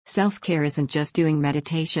Self-care isn't just doing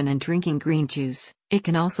meditation and drinking green juice, it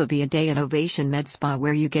can also be a day at Ovation Med Spa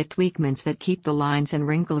where you get treatments that keep the lines and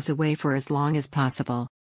wrinkles away for as long as possible.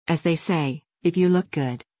 As they say, if you look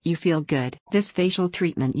good, you feel good. This facial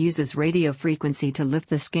treatment uses radiofrequency to lift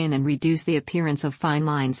the skin and reduce the appearance of fine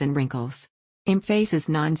lines and wrinkles. ImFace is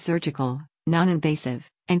non-surgical,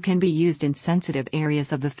 non-invasive, and can be used in sensitive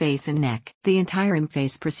areas of the face and neck. The entire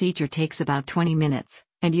ImFace procedure takes about 20 minutes,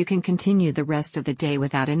 and you can continue the rest of the day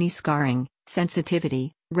without any scarring,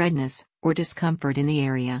 sensitivity, redness, or discomfort in the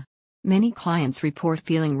area. Many clients report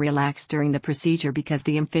feeling relaxed during the procedure because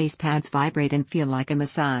the ImFace pads vibrate and feel like a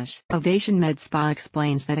massage. Ovation Med Spa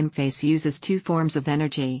explains that ImFace uses two forms of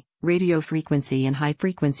energy, radiofrequency and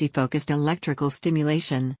high-frequency focused electrical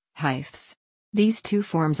stimulation, HIFs. These two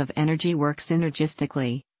forms of energy work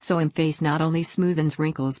synergistically, so ImFace not only smoothens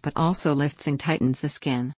wrinkles but also lifts and tightens the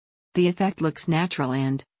skin. The effect looks natural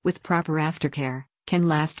and, with proper aftercare, can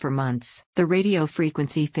last for months. The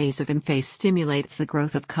radiofrequency phase of ImFace stimulates the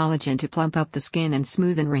growth of collagen to plump up the skin and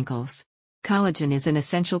smoothen wrinkles. Collagen is an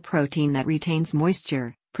essential protein that retains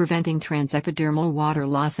moisture, preventing transepidermal water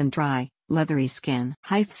loss and dry, leathery skin.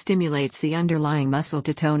 HIF stimulates the underlying muscle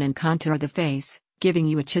to tone and contour the face, giving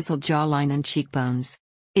you a chiseled jawline and cheekbones.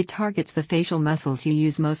 It targets the facial muscles you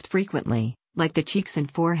use most frequently, like the cheeks and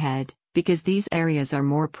forehead, because these areas are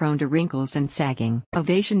more prone to wrinkles and sagging.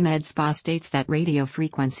 Ovation Med Spa states that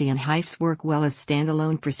radiofrequency and HIFs work well as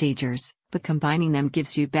standalone procedures, but combining them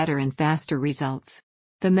gives you better and faster results.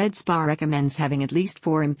 The Med Spa recommends having at least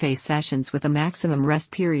 4 ImFace sessions with a maximum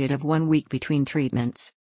rest period of 1 week between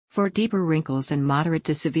treatments. For deeper wrinkles and moderate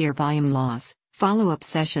to severe volume loss, follow-up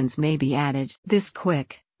sessions may be added. This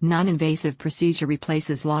quick, non-invasive procedure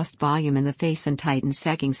replaces lost volume in the face and tightens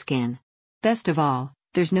sagging skin. Best of all,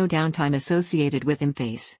 there's no downtime associated with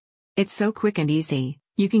ImFace. It's so quick and easy,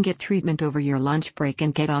 you can get treatment over your lunch break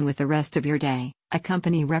and get on with the rest of your day, a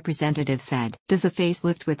company representative said. Does a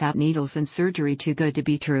facelift without needles and surgery too good to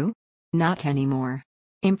be true? Not anymore.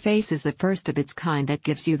 ImFace is the first of its kind that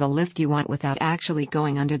gives you the lift you want without actually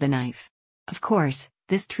going under the knife. Of course,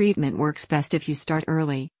 this treatment works best if you start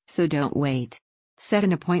early, so don't wait. Set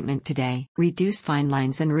an appointment today. Reduce fine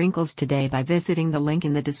lines and wrinkles today by visiting the link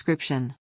in the description.